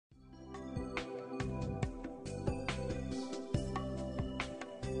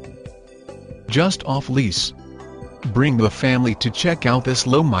just off lease. Bring the family to check out this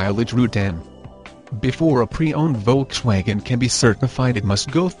low-mileage Routan. Before a pre-owned Volkswagen can be certified, it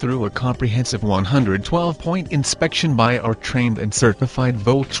must go through a comprehensive 112-point inspection by our trained and certified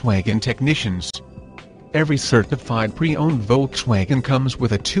Volkswagen technicians. Every certified pre-owned Volkswagen comes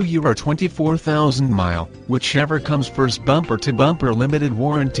with a 2-year or 24,000-mile, whichever comes first, bumper-to-bumper limited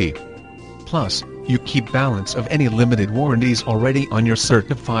warranty. Plus, you keep balance of any limited warranties already on your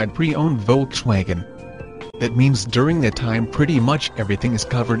certified pre-owned Volkswagen. That means during that time pretty much everything is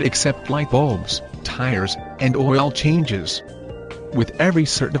covered except light bulbs, tires, and oil changes. With every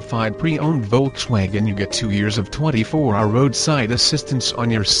certified pre-owned Volkswagen you get 2 years of 24-hour roadside assistance on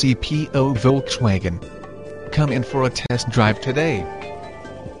your CPO Volkswagen. Come in for a test drive today.